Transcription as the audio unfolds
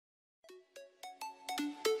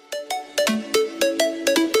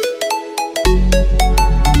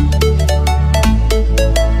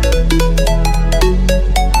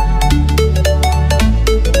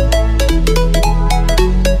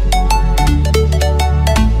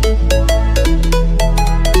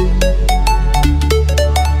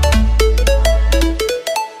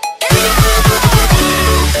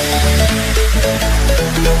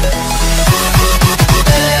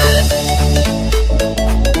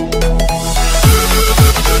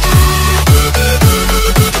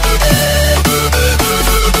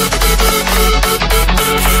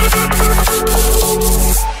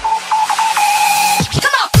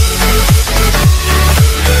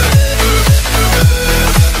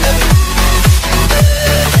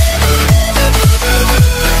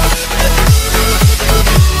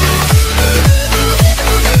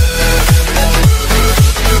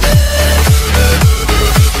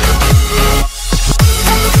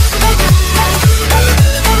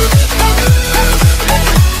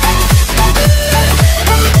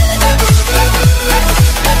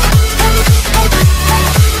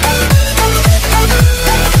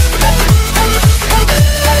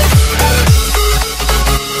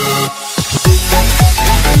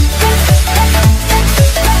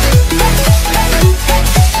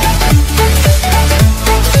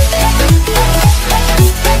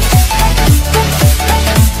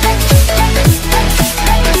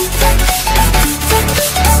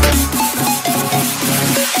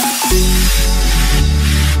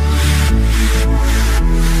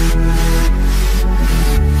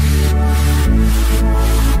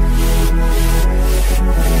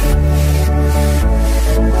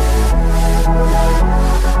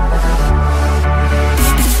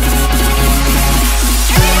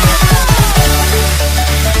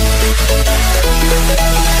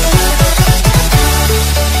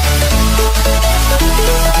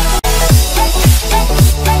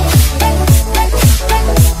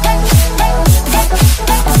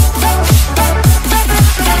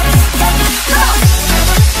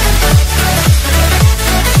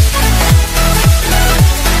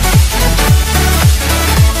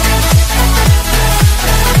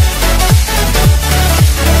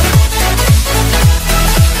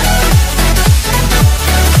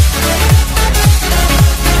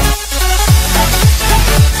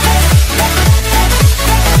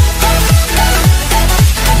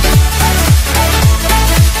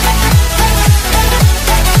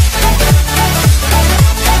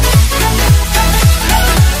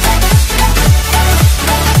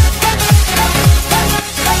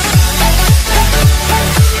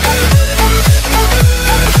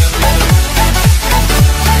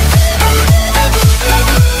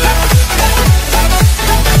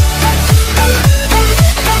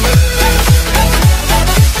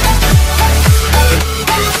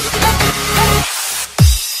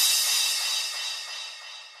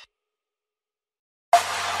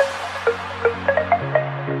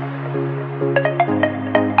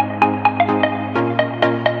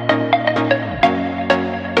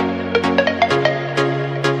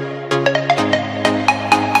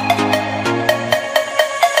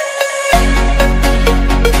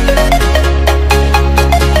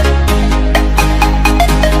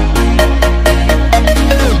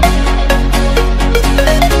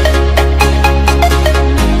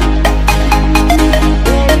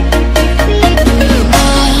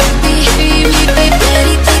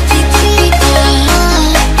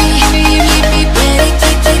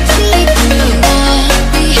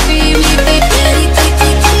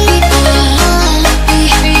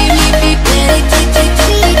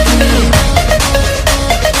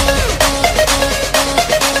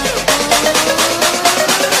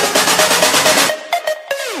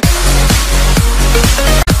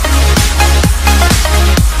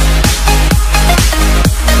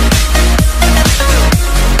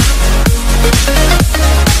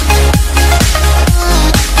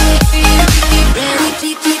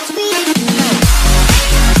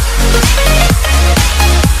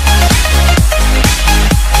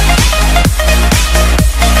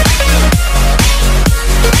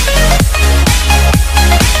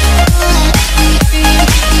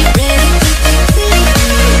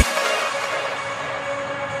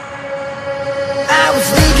I was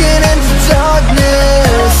leaking into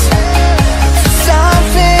darkness,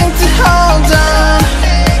 something to hold on.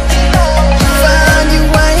 Found you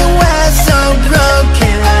when you were so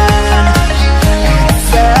broken,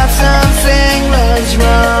 felt something was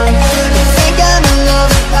wrong. I think I'm in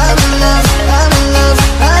love, I'm in love, I'm in love,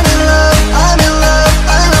 I'm in love, I'm in love,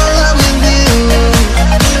 I'm in love with you.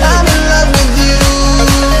 I'm in love with you.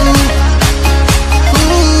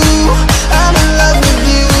 Ooh, I'm in love with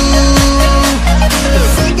you.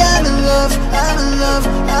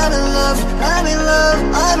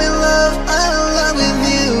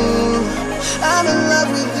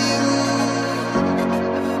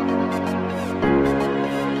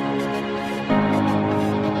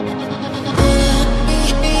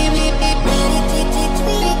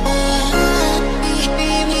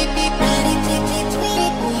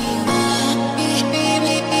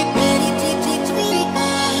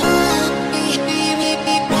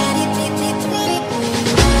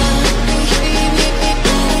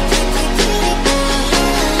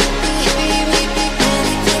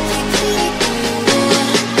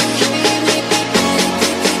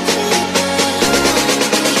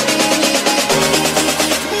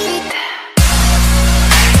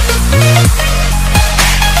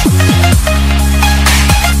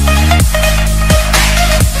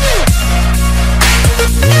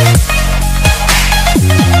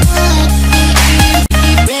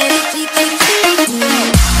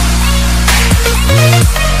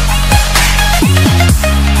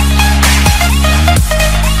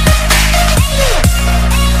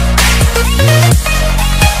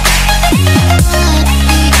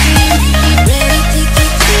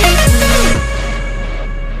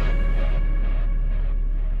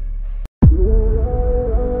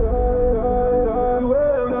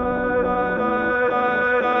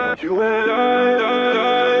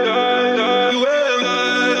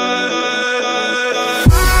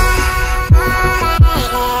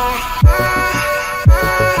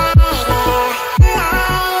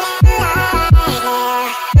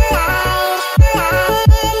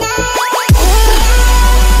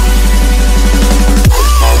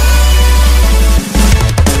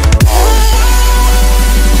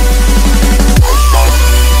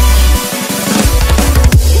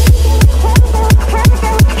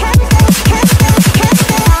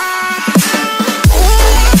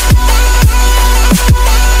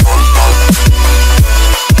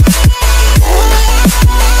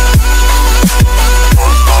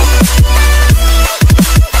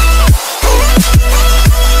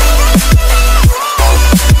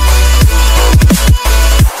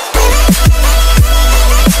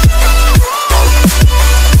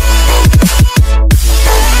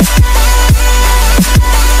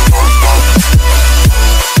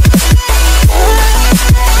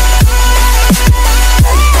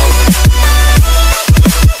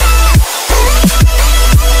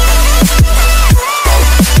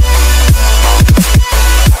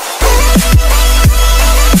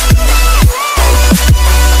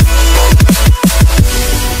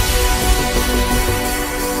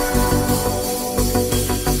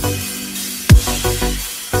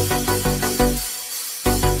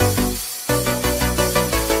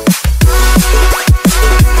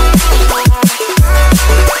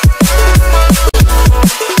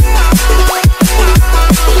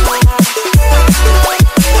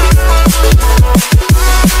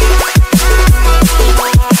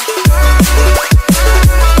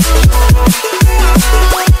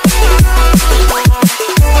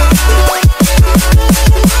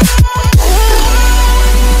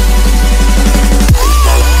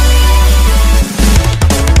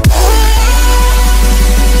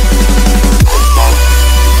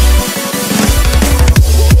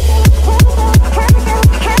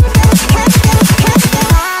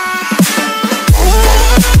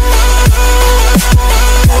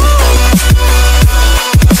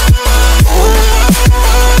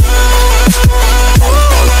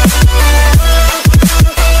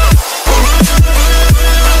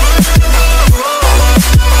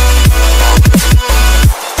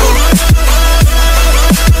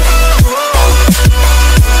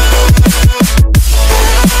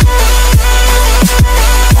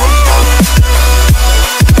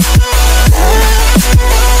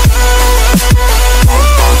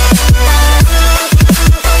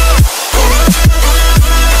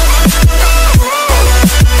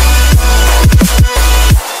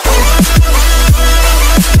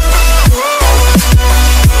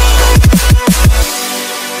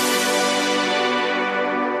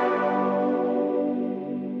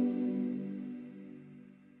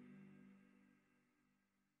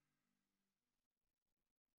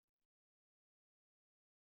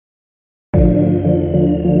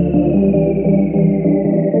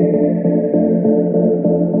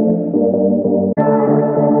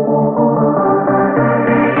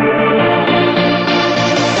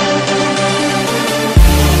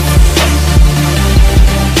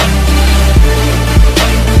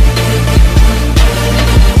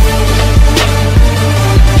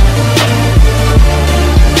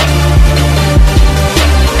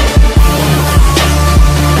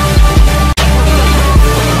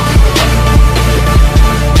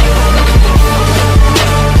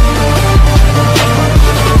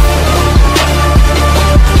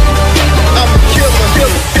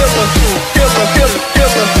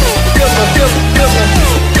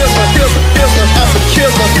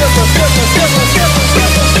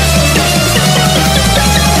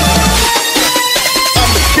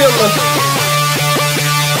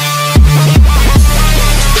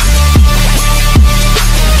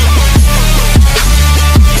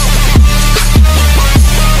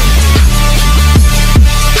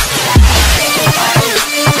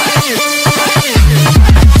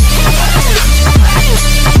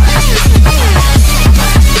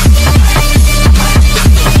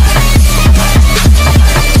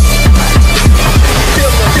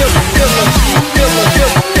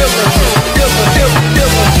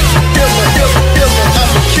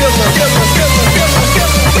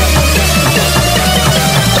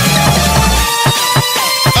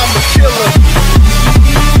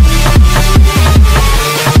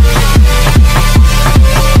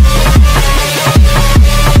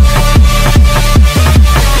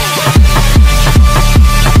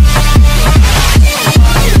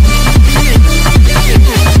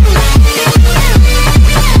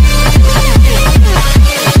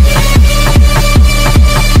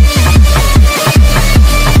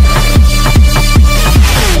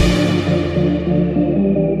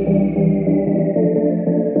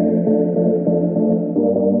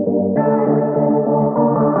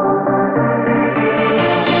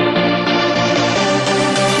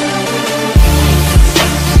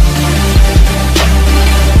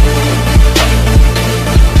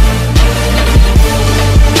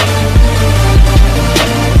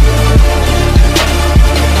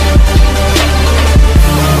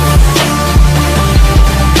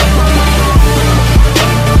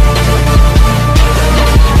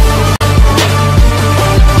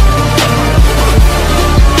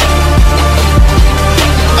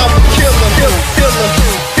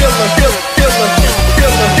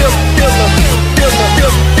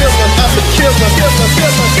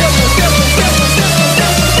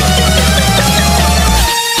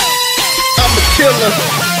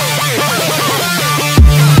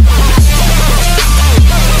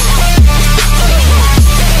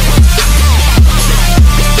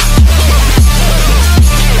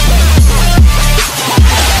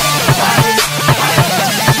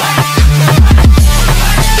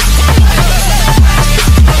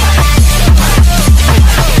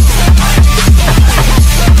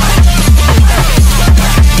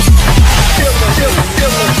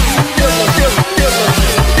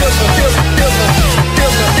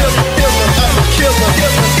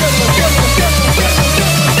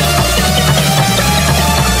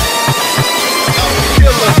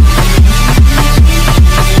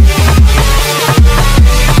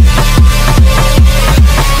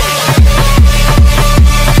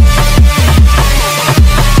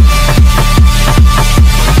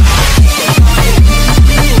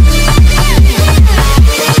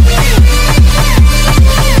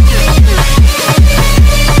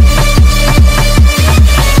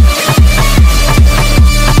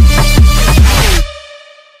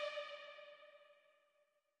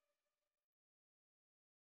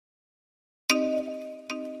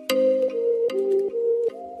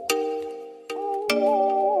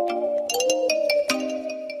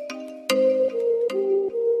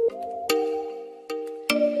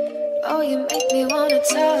 Oh, you make me wanna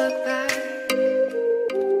talk back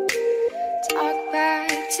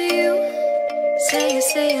to you. Say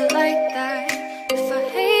it like that. If I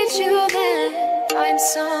hate you, then find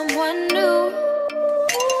someone new.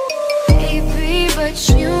 Baby, but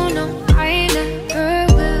you know I never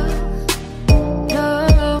will.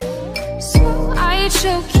 No, so I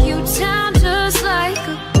choke you down just like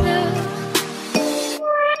a pill.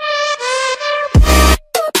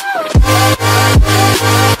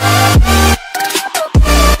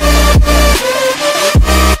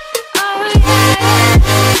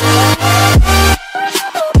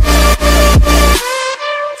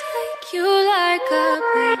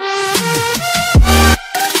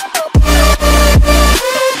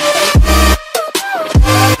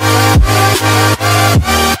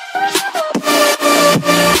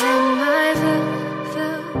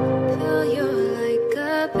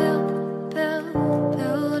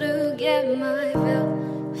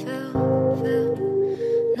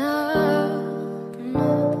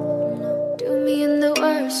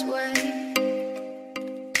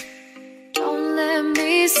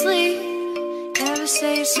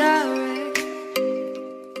 say sorry.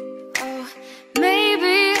 Oh,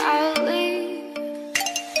 maybe I'll leave,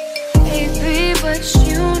 baby, but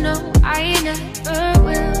you know I never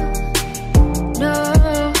will. No,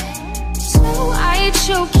 so I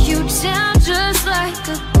choke you down just like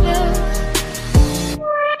a pill.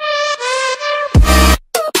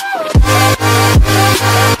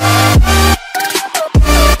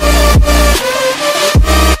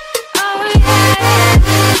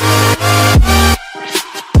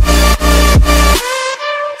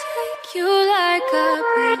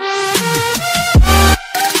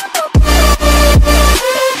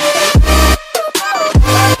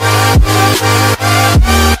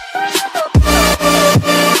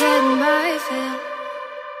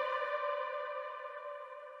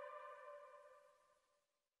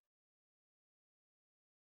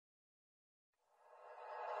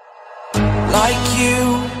 Like you,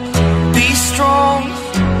 be strong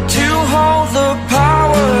to hold the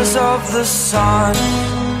powers of the sun.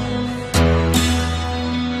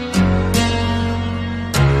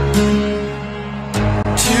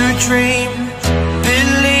 To dream,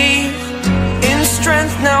 believe in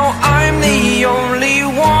strength. Now I'm the only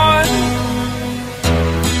one,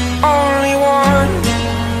 only one.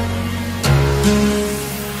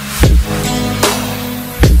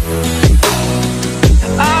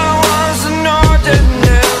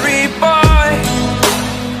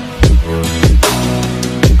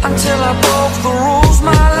 Until I broke the rules,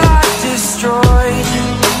 my life destroyed.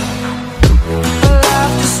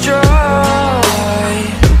 Life destroyed.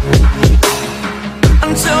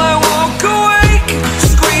 Until I woke awake,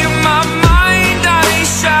 scream my mind, I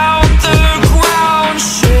shout, the ground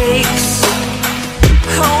shakes.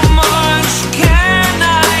 How much can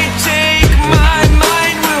I take? My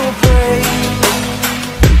mind will break.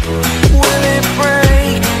 Will it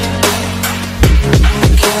break?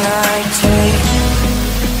 Can I take?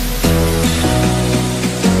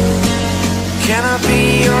 Can I be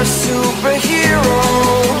your superhero?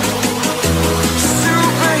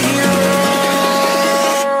 Superhero.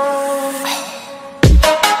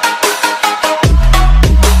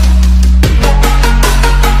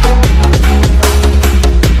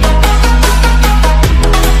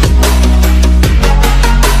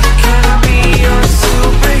 Can I be your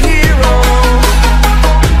superhero?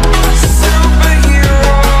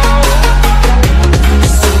 Superhero.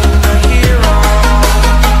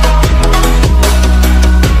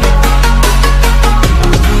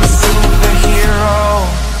 Superhero.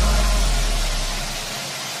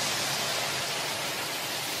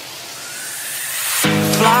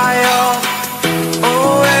 Fly up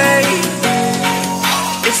away.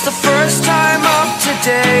 It's the first time of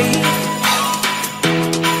today.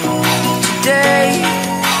 Today.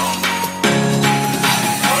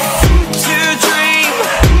 To dream,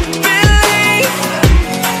 believe.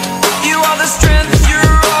 You are the strength,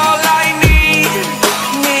 you're all I need.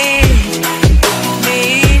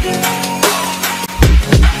 Need.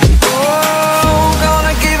 Oh,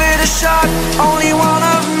 gonna give it a shot. Only one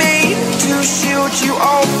of me to shield you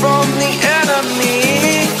all from the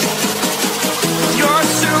enemy. You're a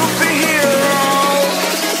superhero.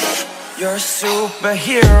 You're a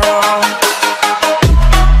superhero.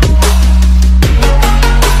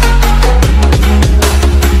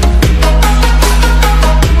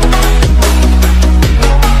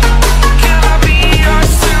 Can I be your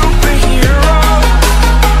superhero?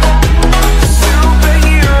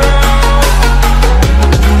 Superhero.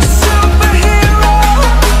 Superhero.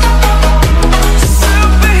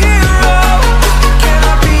 Superhero. Can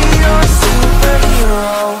I be your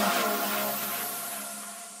superhero?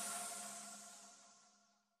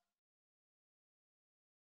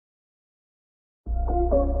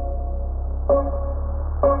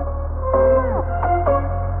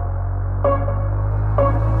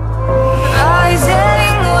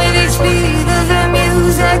 Rising with each beat of the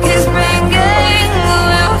music is bringing.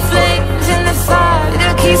 We're flames in the fire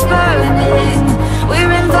that keeps burning.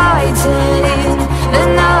 We're inviting the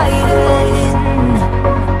night in.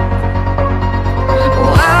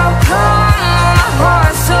 Welcome, my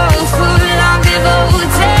heart so full. I'm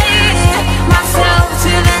devoting myself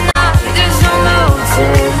to the night. There's no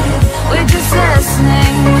motive.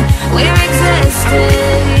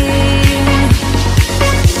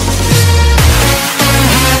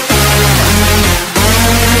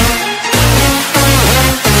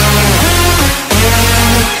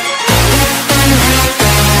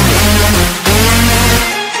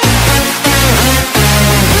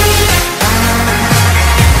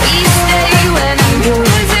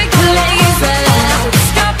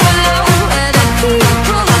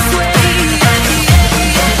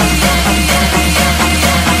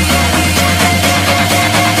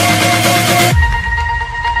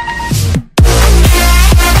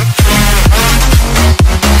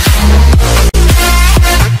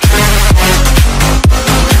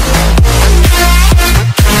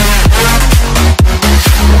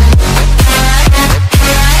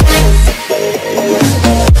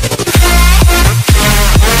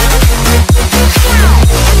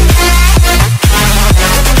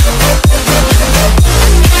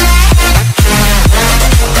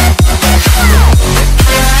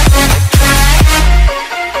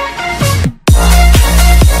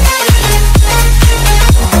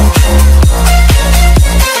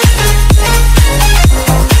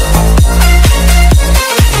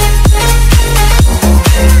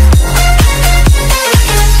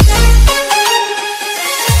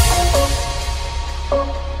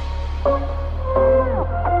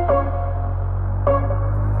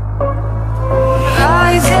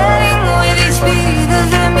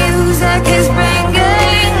 music is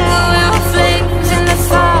bringing. We're flames in the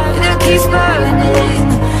fire that keeps burning.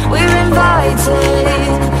 We're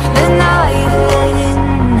inviting the night in.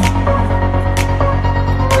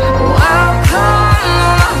 Welcome,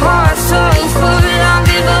 my heart's so full. I'm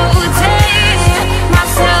devoting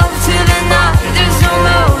myself to the night. There's no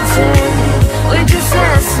motive, we're just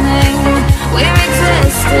listening. We're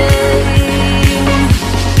existing.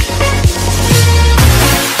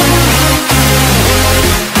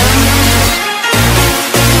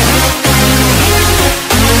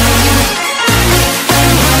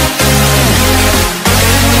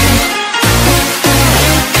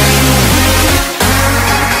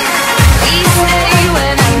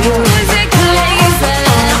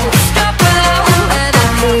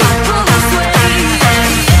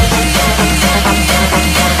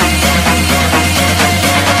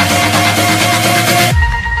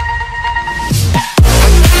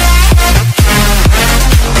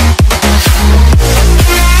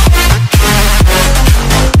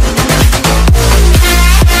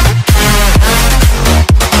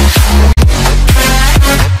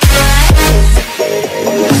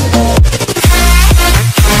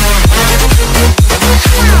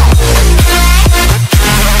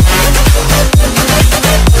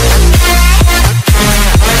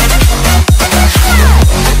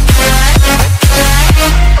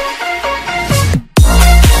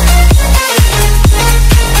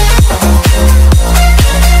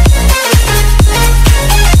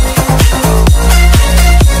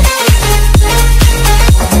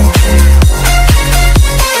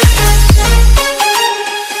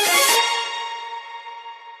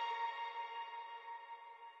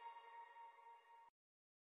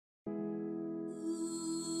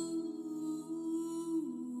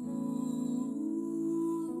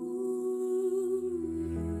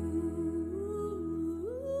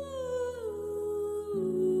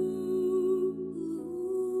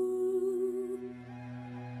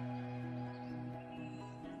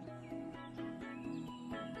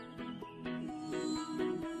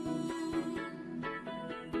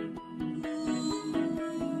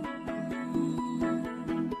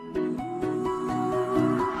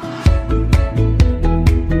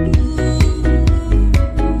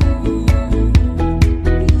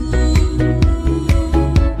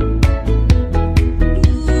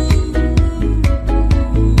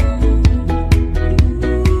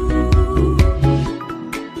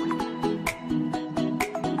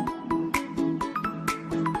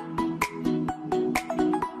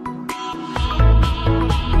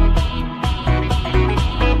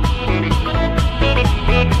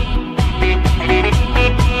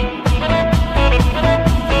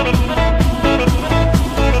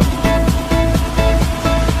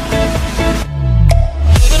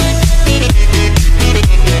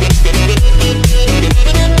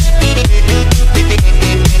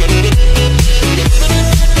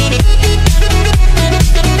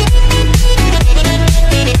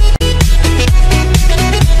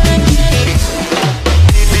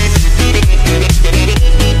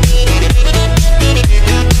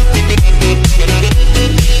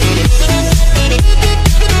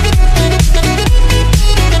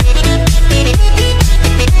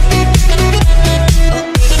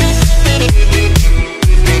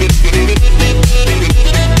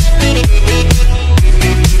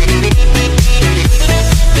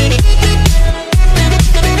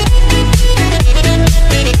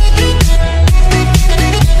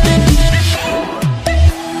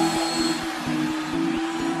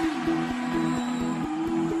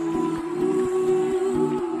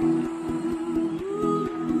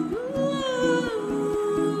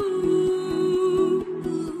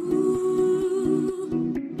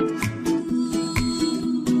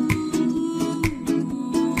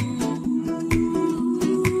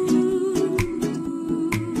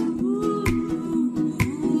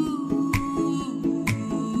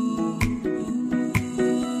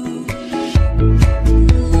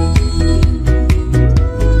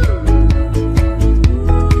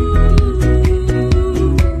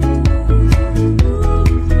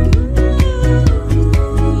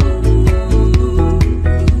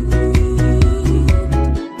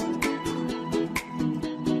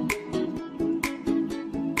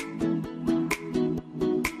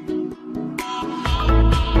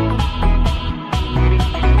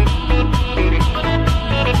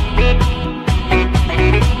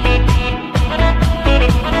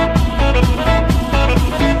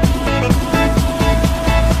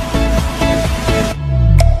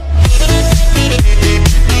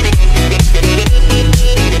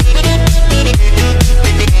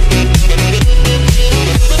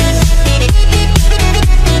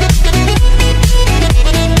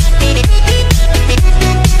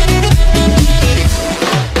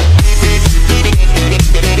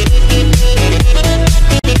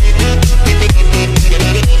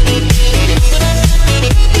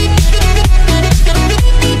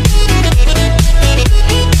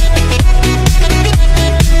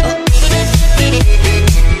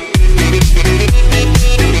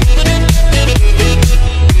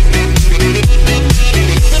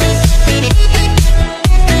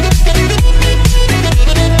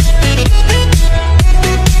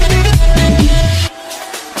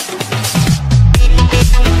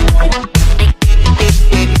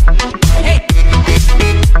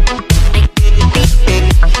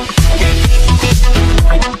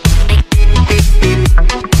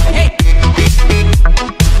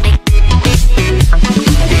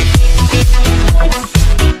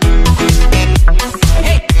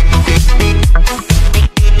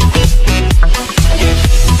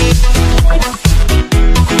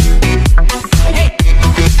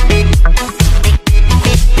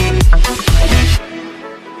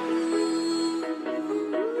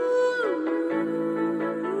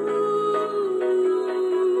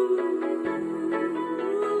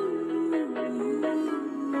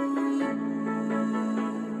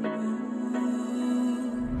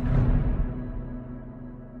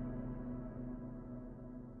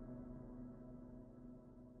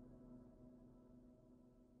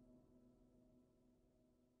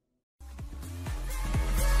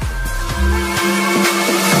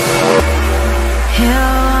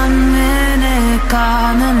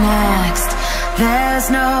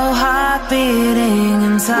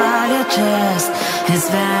 inside your chest has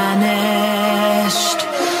vanished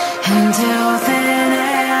into thin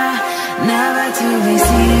air, never to be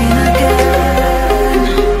seen again.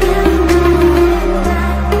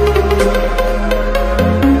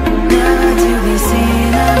 Never to be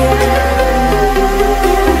seen again.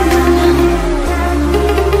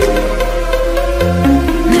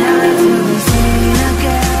 Never to be seen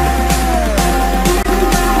again.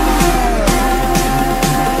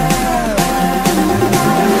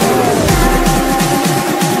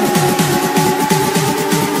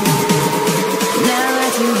 Never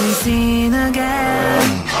to be seen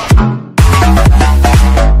again.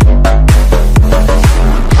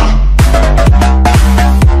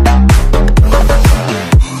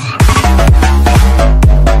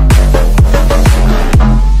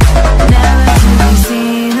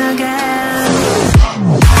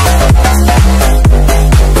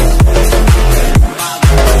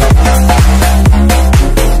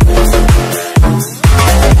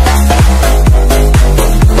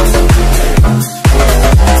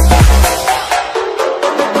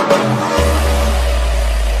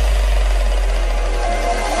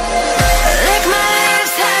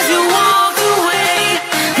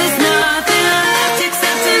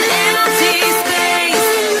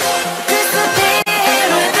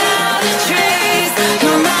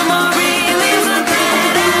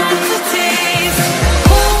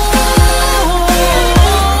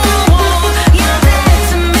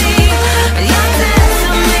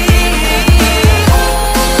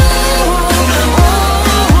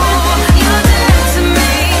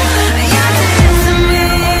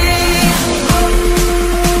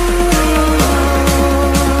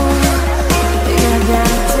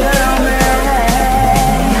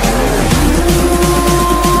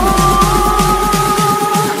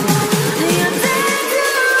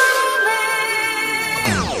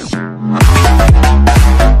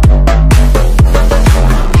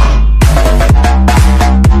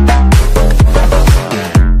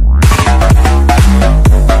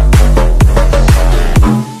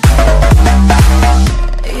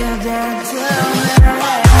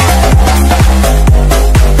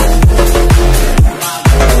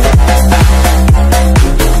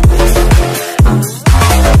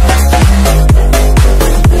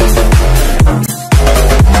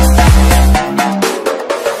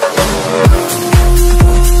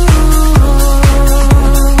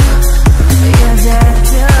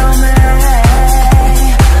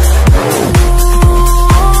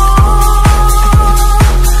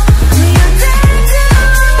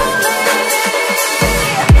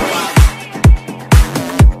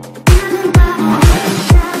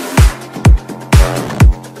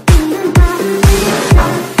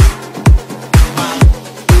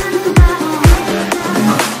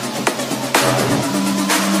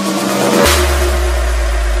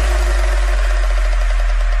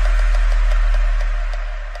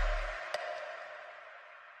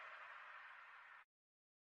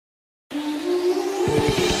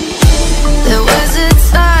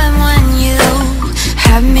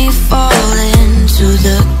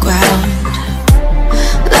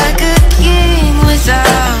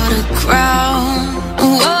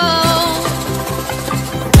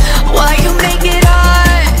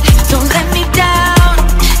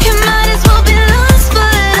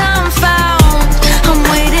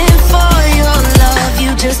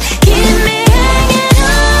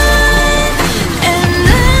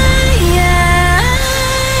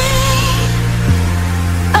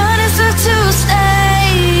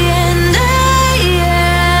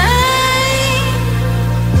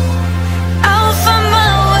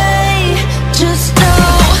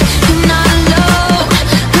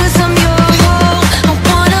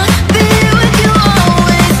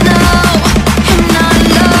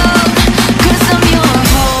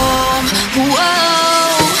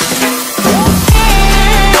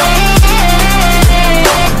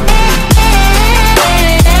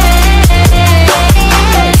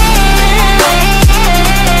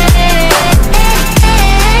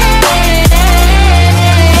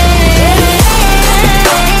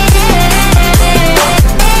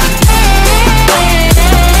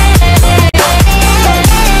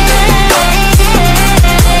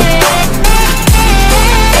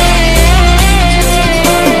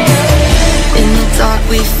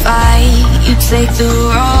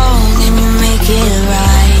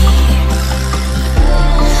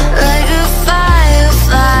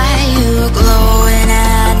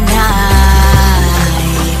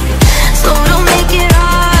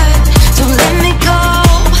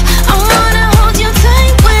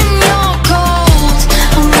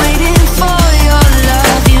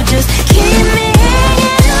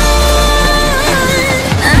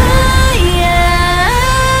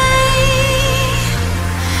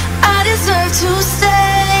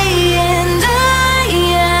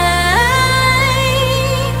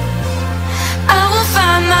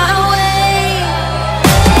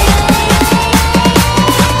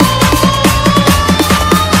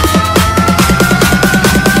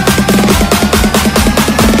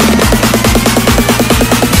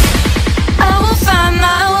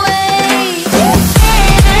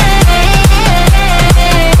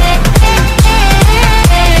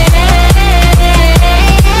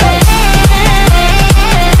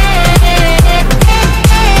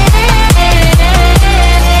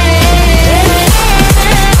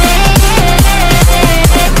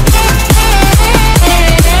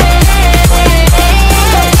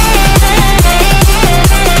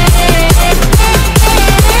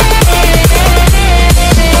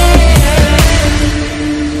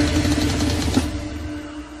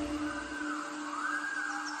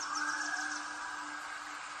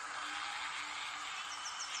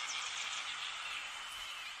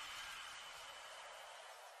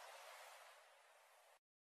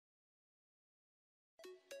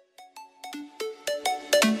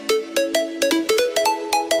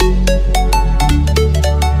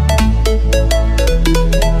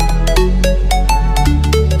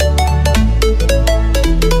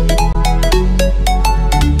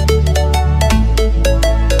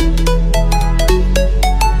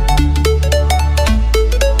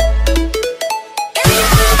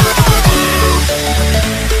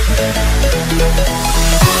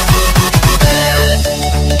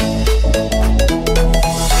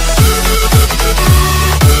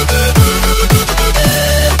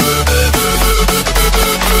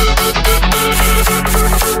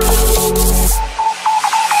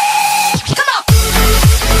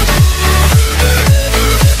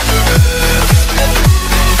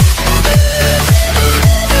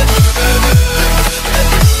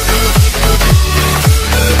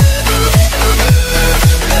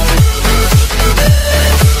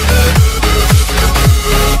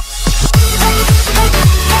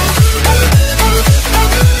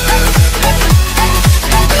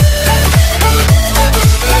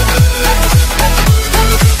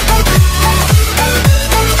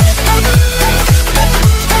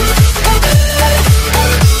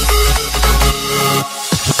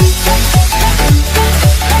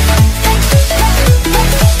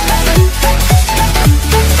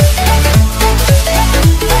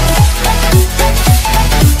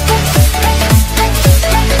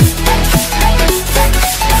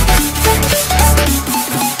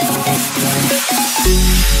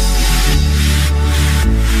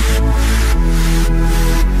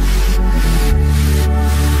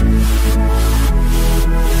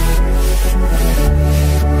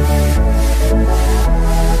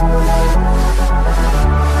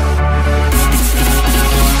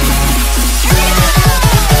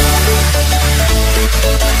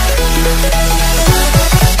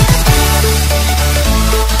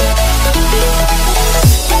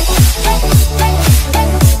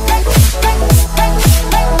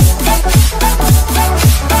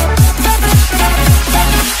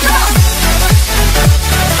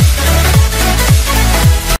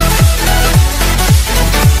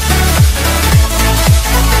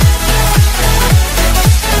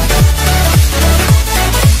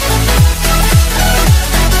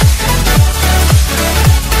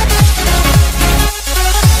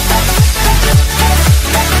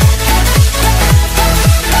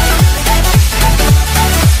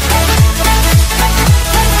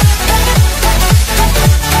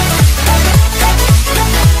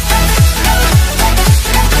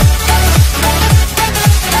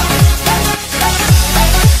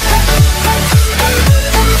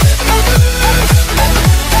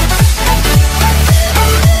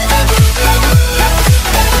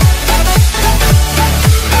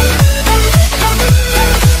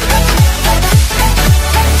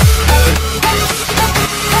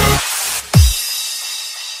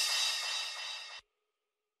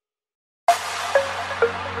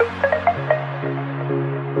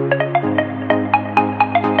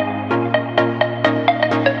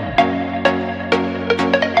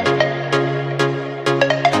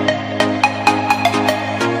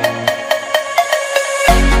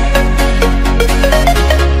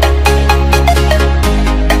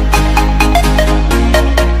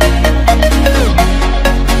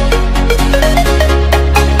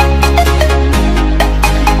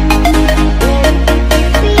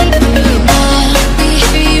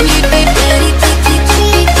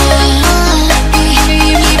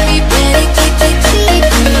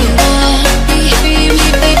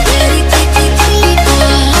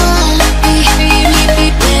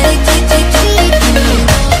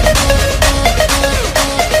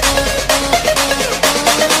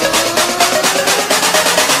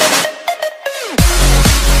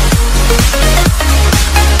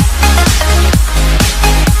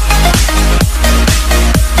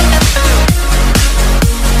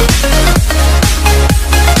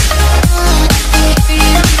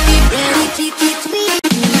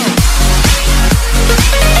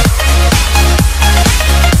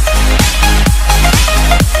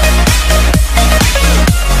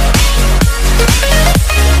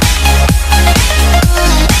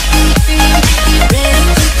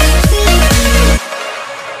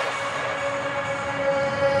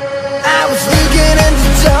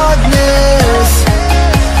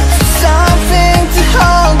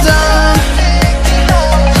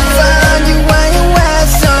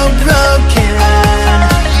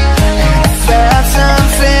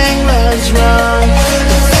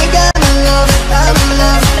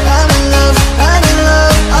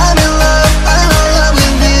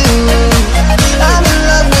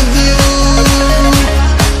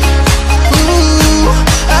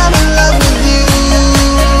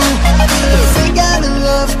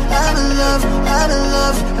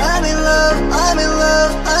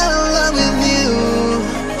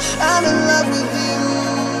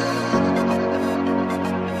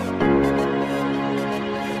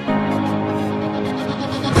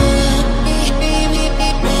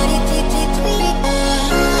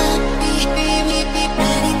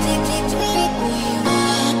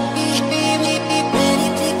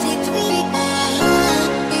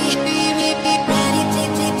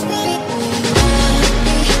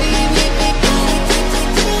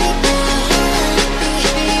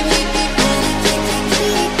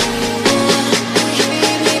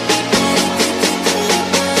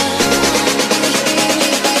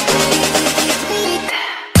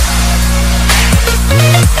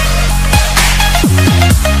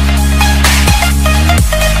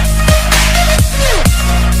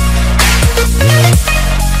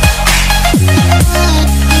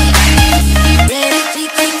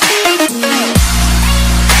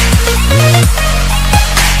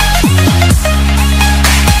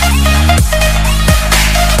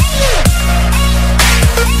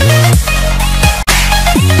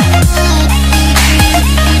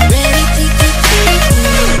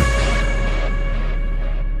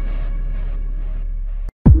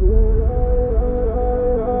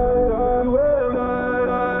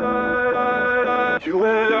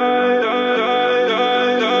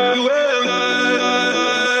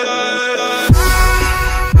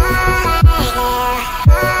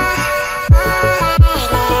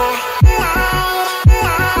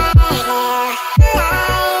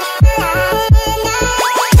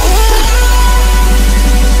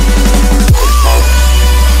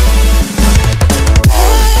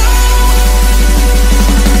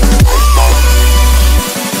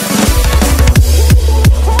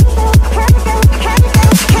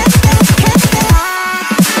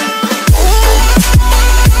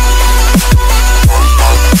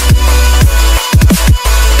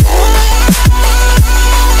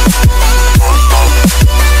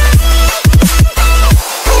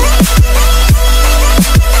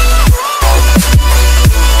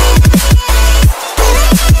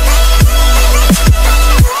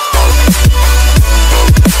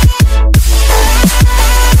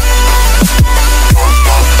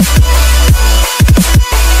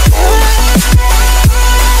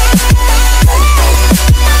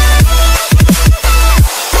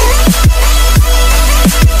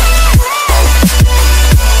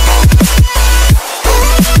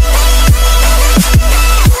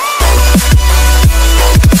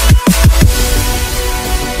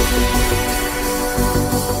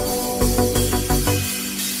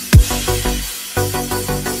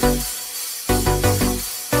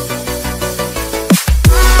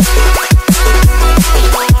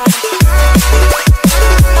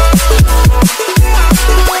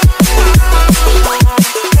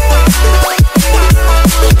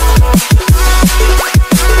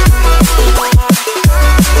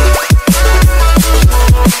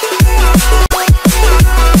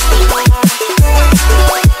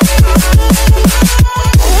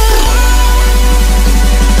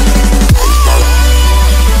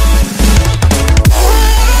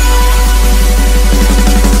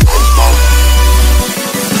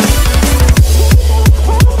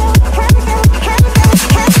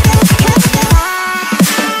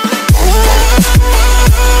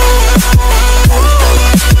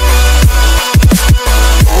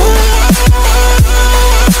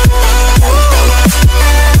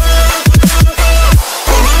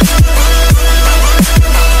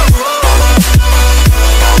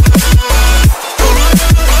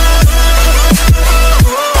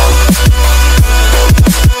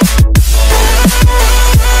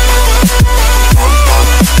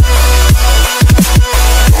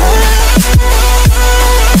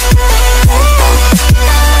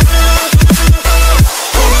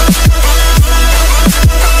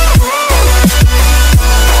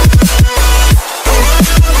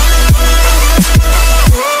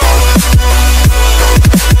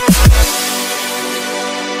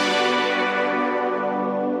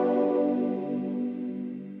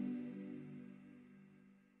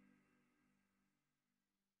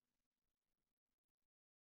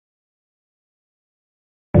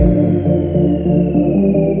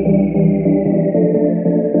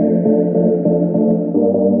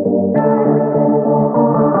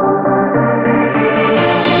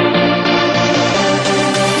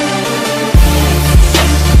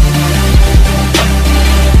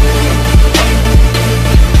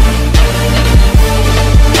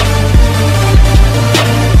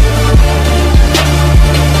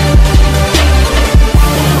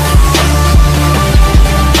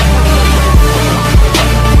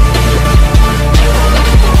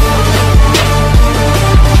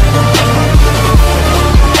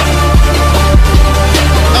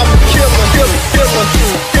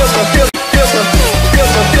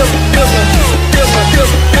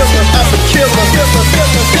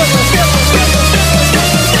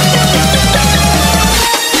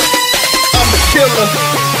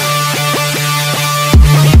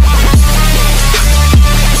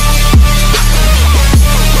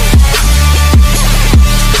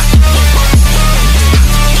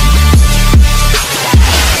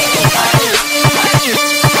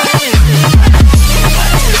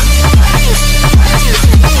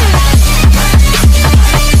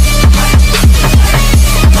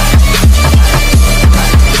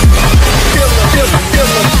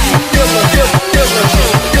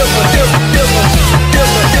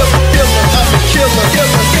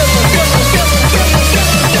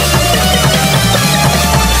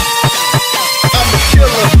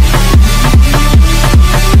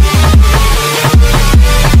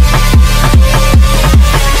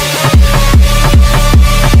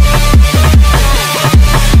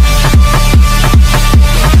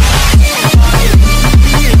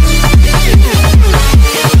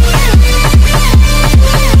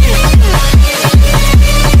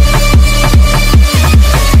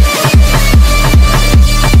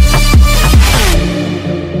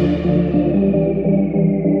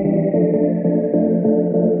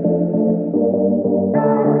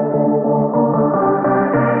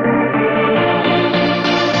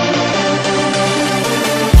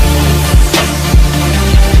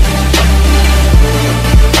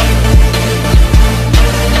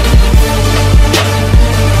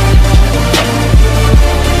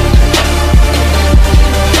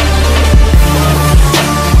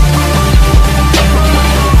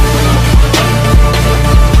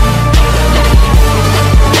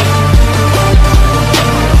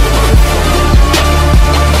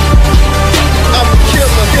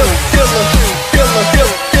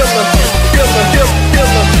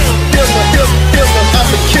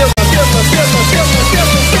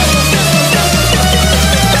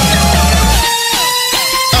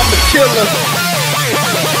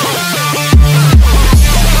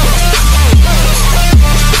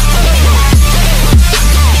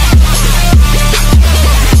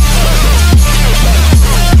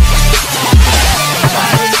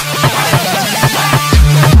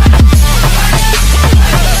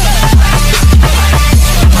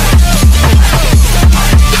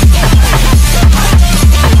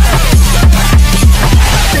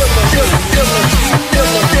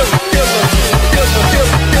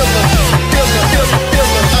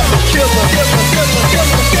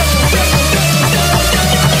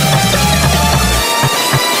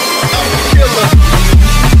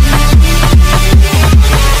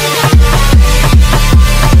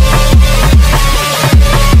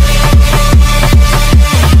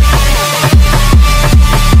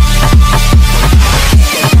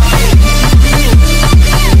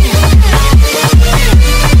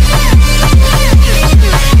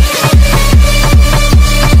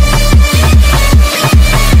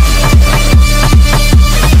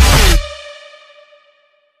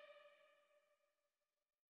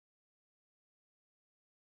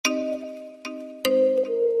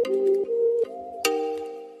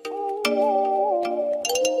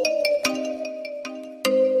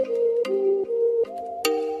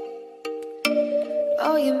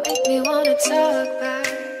 Oh, you make me wanna talk back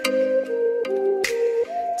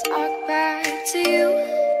to you.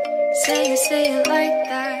 Say it like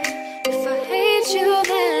that. If I hate you,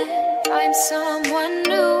 then find someone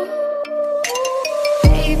new.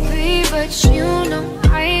 Baby, but you know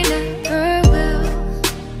I never will.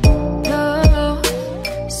 No,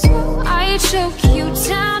 so I choke you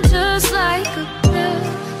down just like a pill.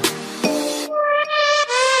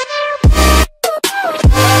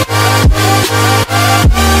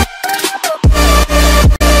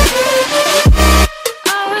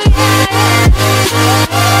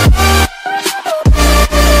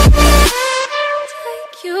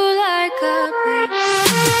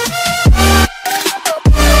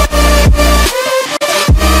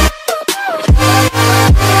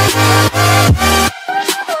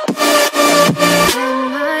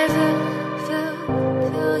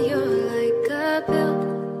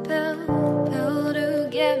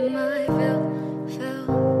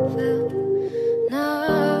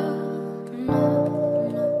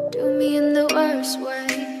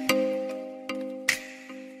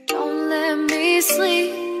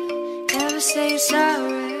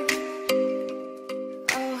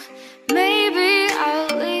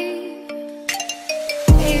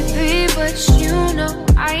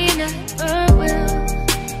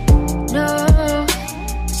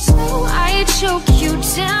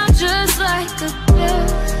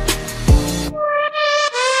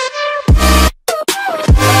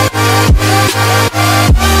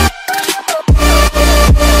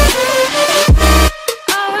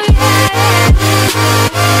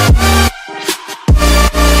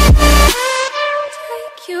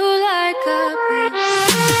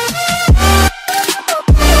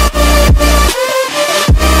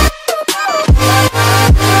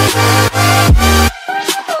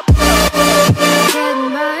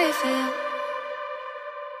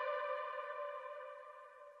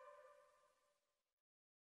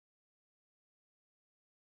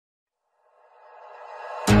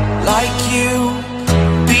 Like you,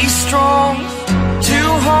 be strong to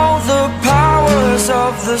hold the powers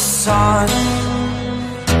of the sun.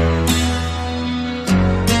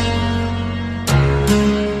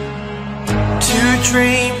 To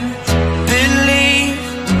dream, believe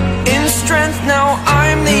in strength. Now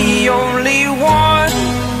I'm the only one,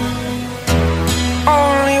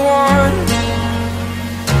 only one.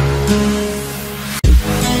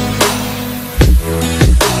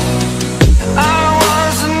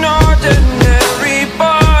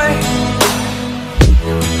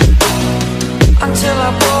 Until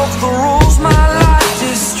I broke the rules, my life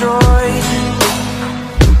destroyed.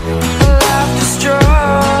 Life destroyed.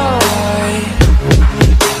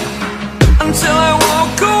 Until I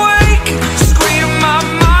woke awake, scream my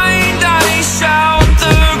mind, I shout,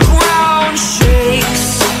 the ground shakes.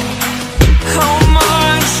 How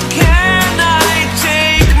much can I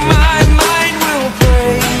take? My mind will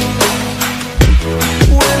break.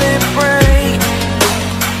 Will it break?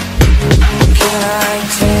 Can I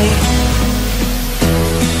take?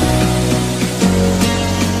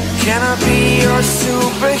 Can I be your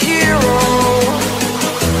superhero?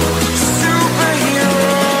 Superhero.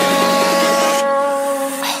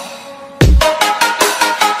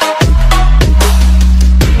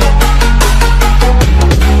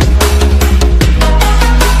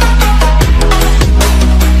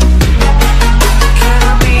 Can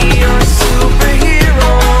I be your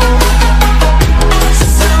superhero?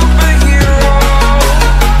 Superhero.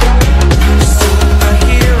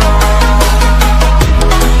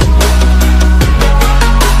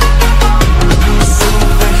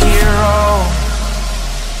 Superhero.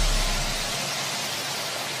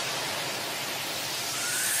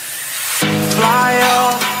 Fly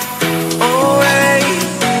away.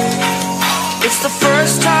 It's the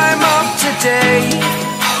first time of today.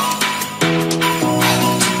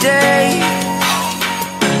 Today.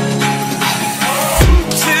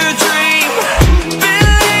 To dream,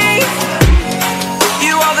 believe.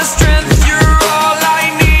 You are the strength, you're all I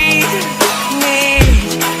need.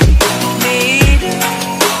 Need.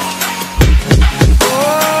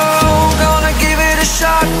 Oh, gonna give it a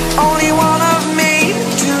shot. Only one of me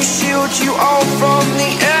to shield you all from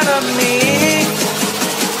the enemy.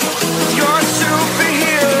 You're a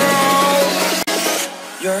superhero.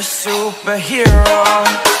 You're a superhero.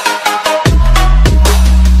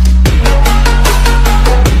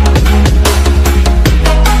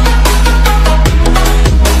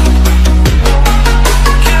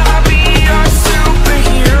 Can I be your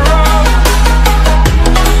superhero?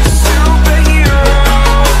 Superhero.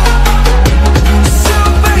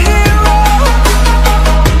 Superhero.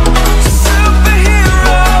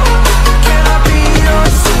 Superhero. Can I be your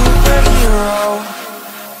superhero?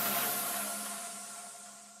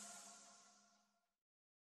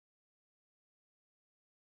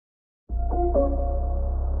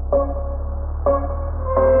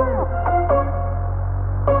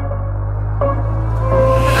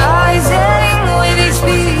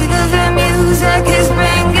 music is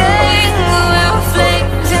bringing. We're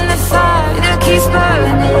flames in the fire that keeps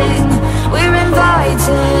burning. We're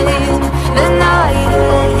inviting the night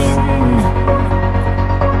in.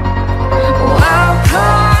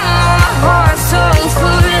 Welcome, my heart so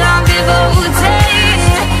full. I'm devoting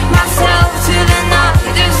myself to the night.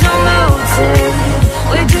 There's no motive.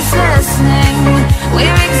 We're just listening.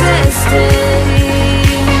 We're existing.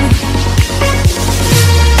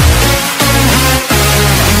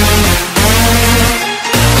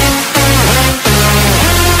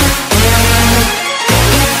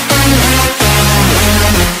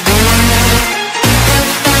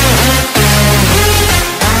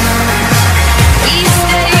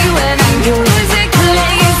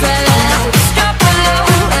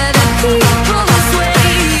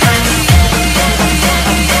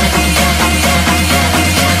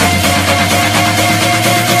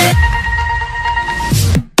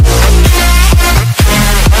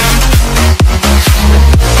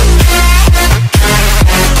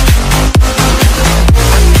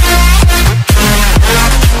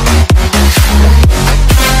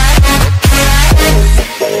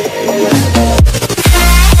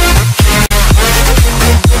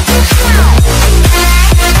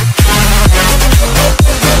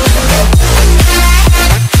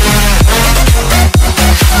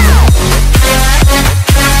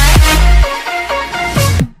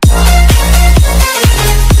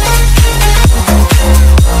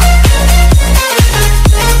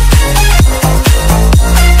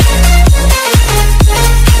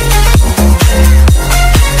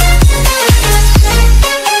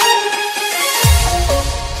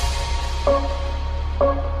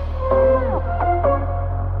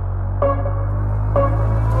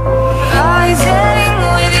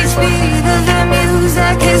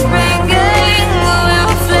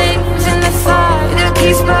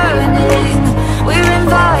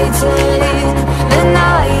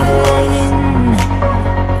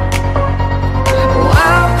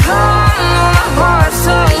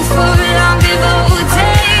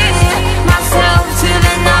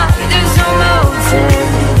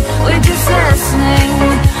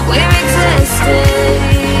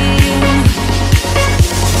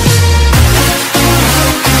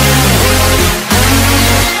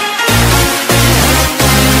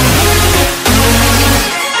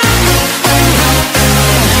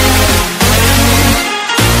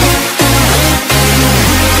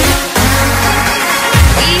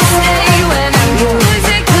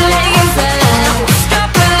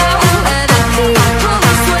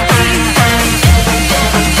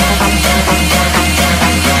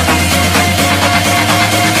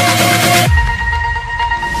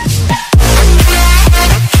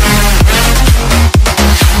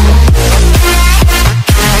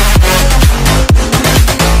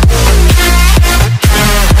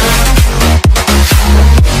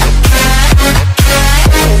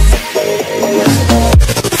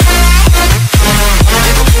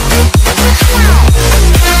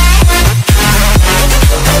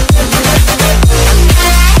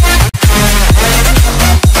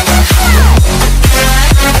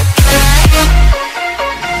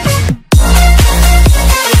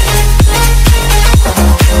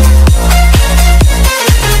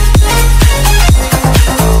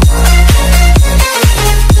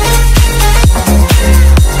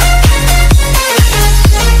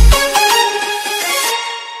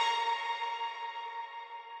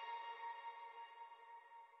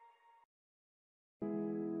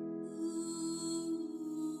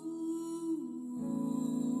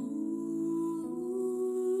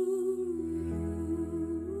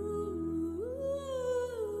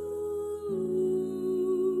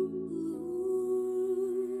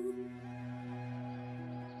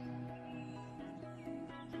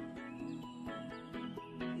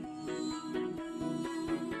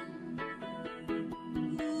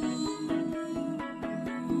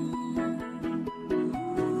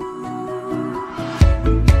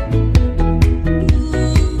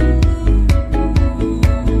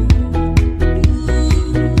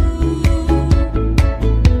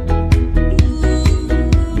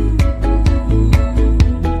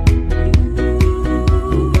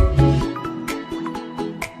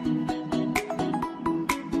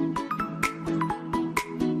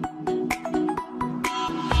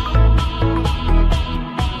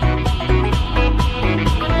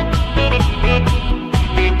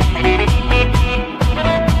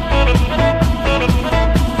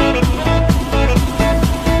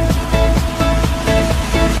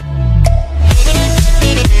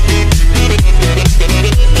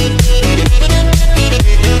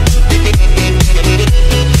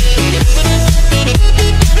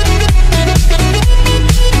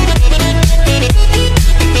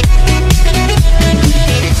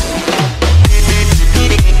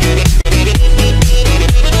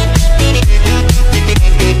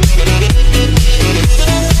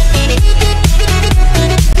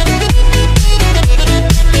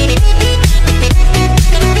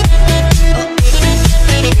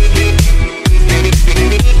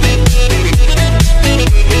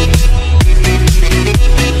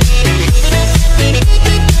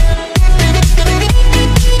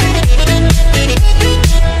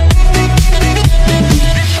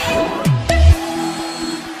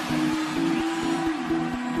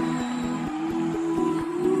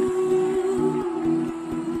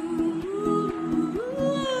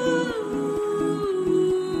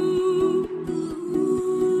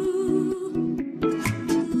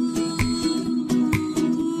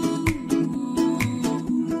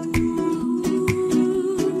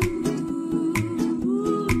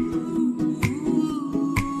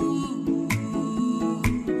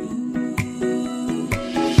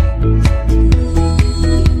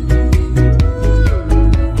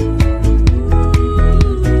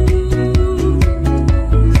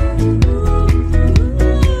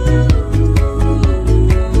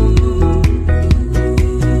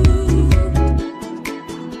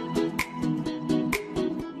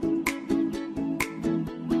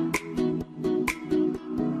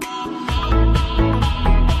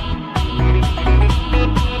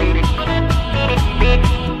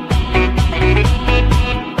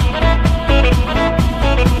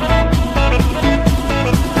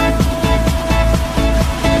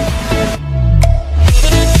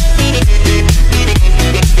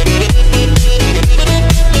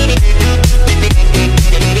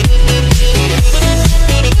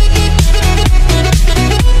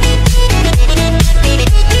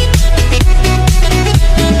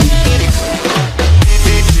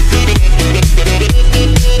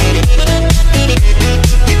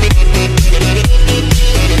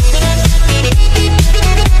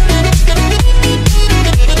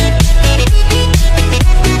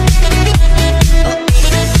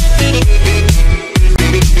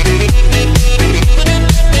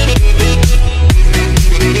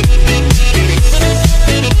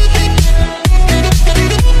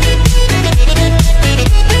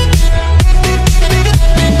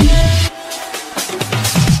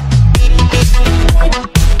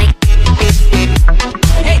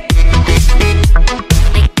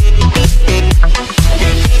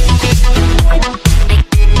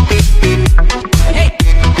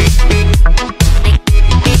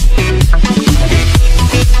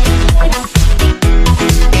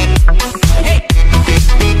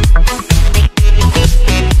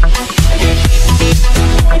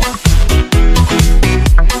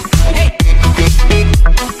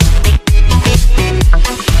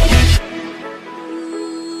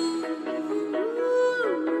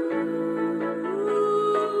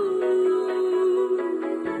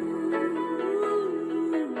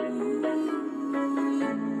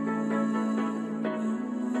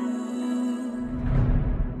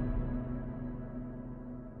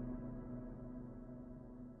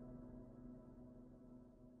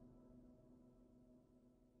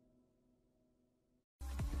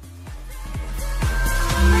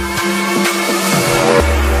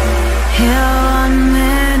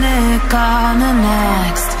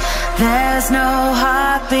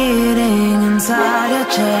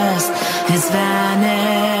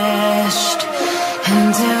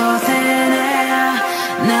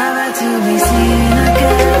 seen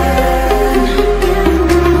again.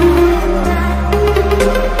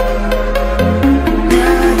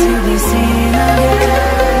 Never to be seen again.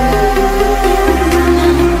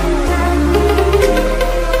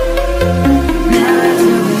 Never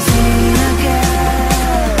to be seen again.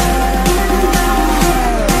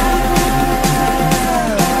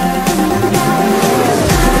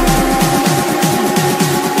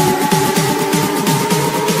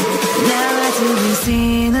 Never to be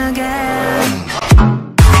seen again.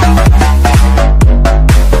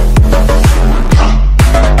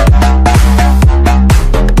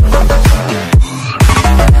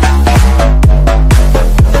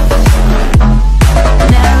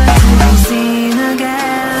 Never to be seen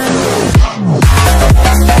again.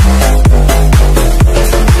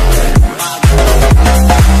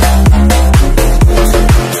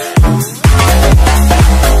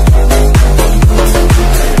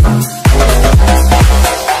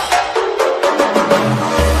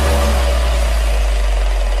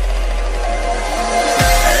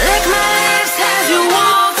 Lick my lips as you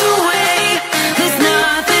walked away. There's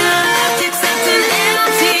nothing left except an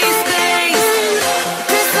empty space.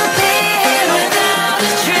 Disappear without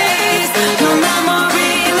a trace. Your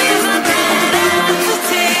memory leaves a dead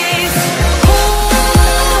aftertaste. Ooh,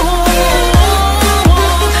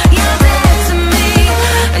 you're dead to me.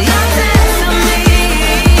 You're dead to me.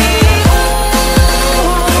 Ooh,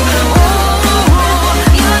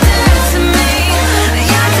 you're dead to me.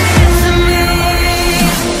 You're dead to me.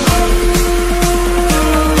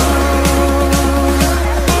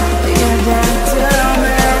 You're dead to me.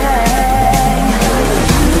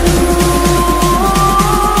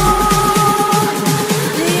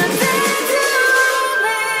 You're dead to me.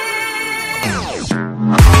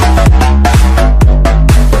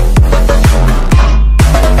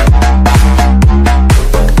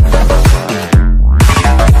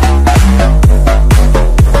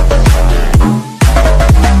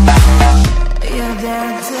 You're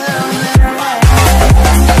dead to You're dead to me. You're dead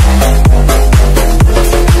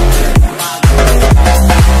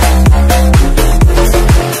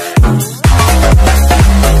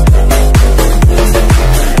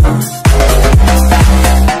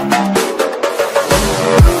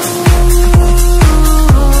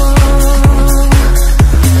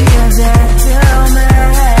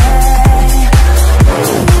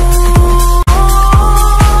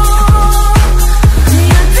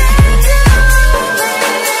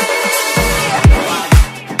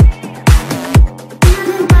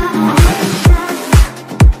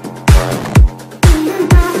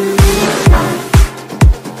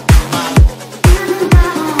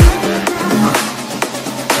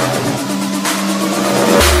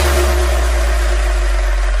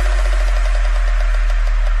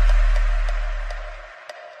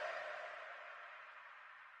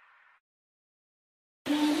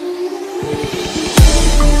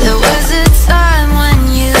There was a time when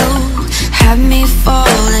you had me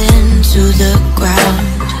falling to the ground,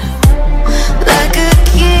 like a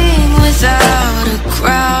king without a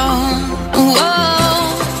crown.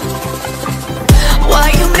 Whoa. Why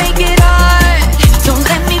you make it hard? Don't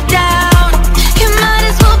let me down. You might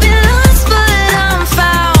as well be lost, but I'm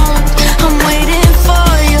found. I'm waiting for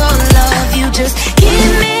your love. You just keep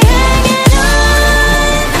me hanging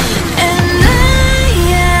on, and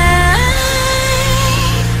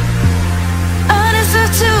I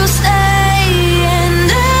deserve to stay,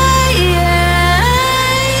 and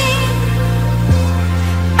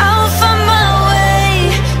I'll find my way.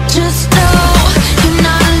 Just know you're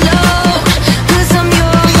not alone, 'cause I'm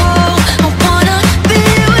your home. I wanna be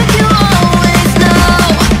with you always. Know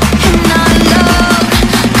you're not alone,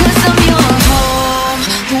 'cause I'm your home.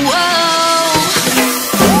 Whoa.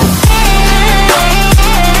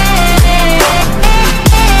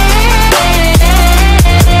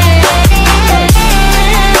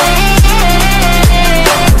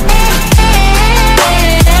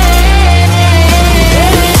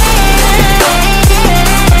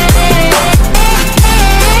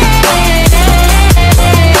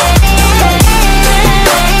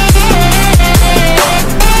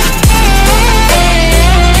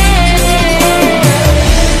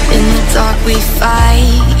 In the dark we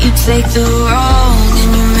fight, you take the wrong